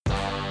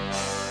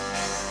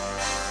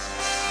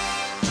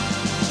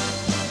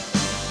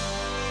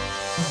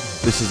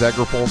This is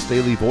AgriPulse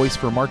Daily Voice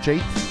for March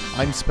 8th.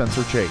 I'm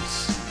Spencer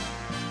Chase.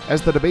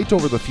 As the debate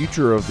over the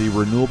future of the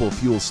Renewable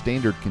Fuel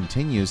Standard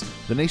continues,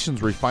 the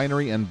nation's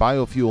refinery and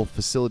biofuel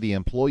facility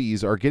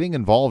employees are getting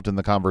involved in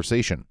the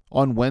conversation.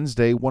 On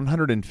Wednesday,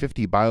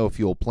 150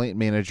 biofuel plant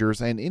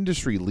managers and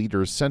industry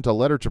leaders sent a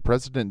letter to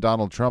President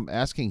Donald Trump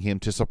asking him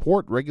to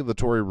support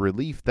regulatory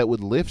relief that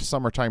would lift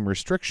summertime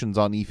restrictions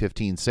on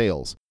E15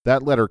 sales.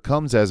 That letter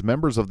comes as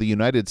members of the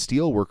United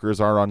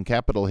Steelworkers are on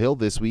Capitol Hill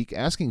this week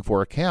asking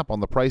for a cap on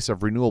the price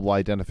of renewable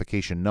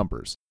identification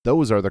numbers.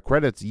 Those are the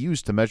credits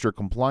used to measure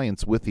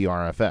compliance with the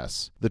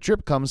RFS. The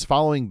trip comes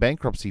following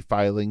bankruptcy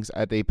filings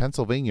at a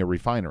Pennsylvania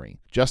refinery.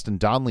 Justin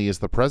Donnelly is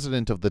the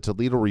president of the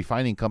Toledo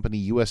Refining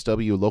Company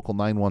USW Local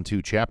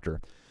 912 chapter.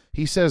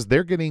 He says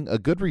they're getting a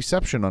good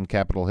reception on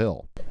Capitol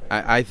Hill.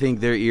 I think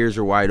their ears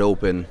are wide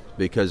open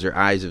because their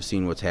eyes have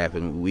seen what's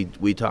happened.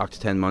 We talked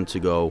 10 months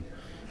ago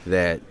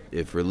that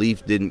if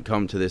relief didn't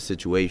come to this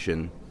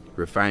situation,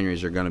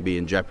 refineries are going to be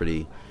in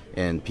jeopardy,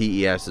 and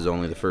PES is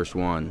only the first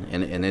one,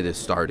 and it is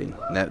starting.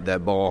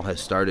 That ball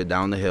has started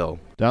down the hill.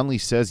 Donnelly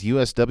says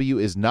USW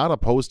is not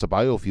opposed to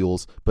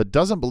biofuels, but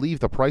doesn't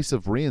believe the price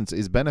of RINs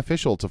is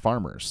beneficial to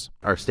farmers.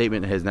 Our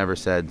statement has never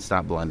said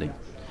stop blending.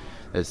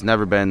 It's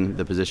never been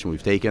the position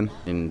we've taken.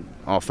 In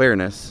all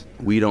fairness,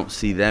 we don't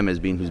see them as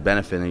being who's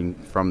benefiting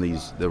from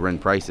the RIN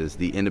prices.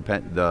 The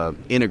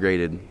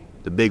integrated,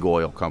 the big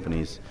oil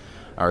companies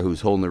are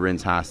who's holding the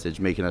RINs hostage,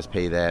 making us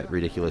pay that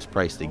ridiculous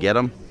price to get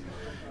them,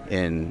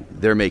 and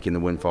they're making the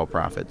windfall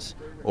profits.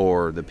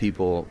 Or the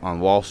people on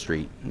Wall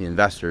Street, the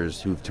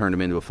investors who've turned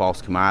them into a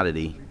false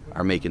commodity,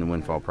 are making the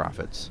windfall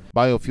profits.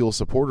 Biofuel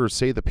supporters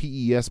say the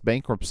PES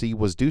bankruptcy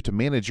was due to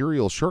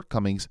managerial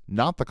shortcomings,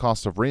 not the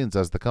cost of RINs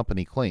as the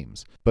company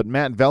claims. But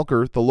Matt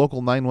Velker, the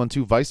Local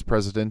 912 vice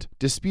president,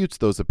 disputes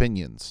those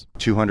opinions.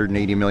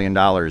 $280 million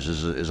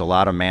is a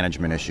lot of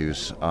management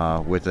issues.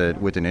 With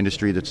an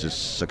industry that's as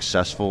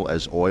successful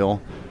as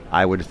oil,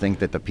 I would think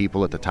that the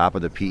people at the top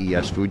of the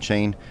PES food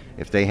chain,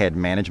 if they had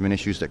management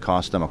issues that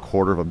cost them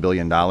 $250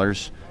 million,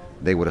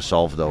 they would have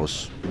solved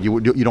those. You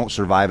don't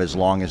survive as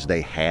long as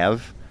they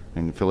have.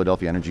 And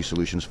Philadelphia Energy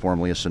Solutions,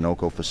 formerly a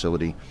Sunoco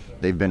facility,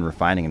 they've been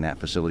refining in that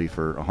facility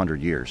for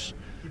 100 years.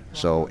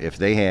 So if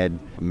they had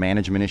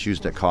management issues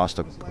that cost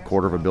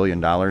 $250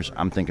 million,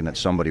 I'm thinking that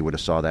somebody would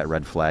have saw that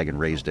red flag and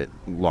raised it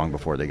long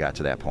before they got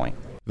to that point.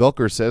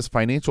 Velker says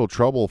financial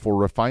trouble for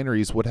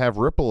refineries would have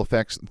ripple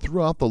effects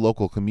throughout the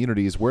local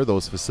communities where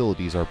those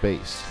facilities are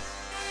based.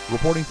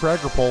 Reporting for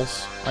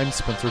AgriPulse, I'm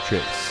Spencer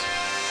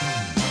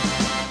Chase.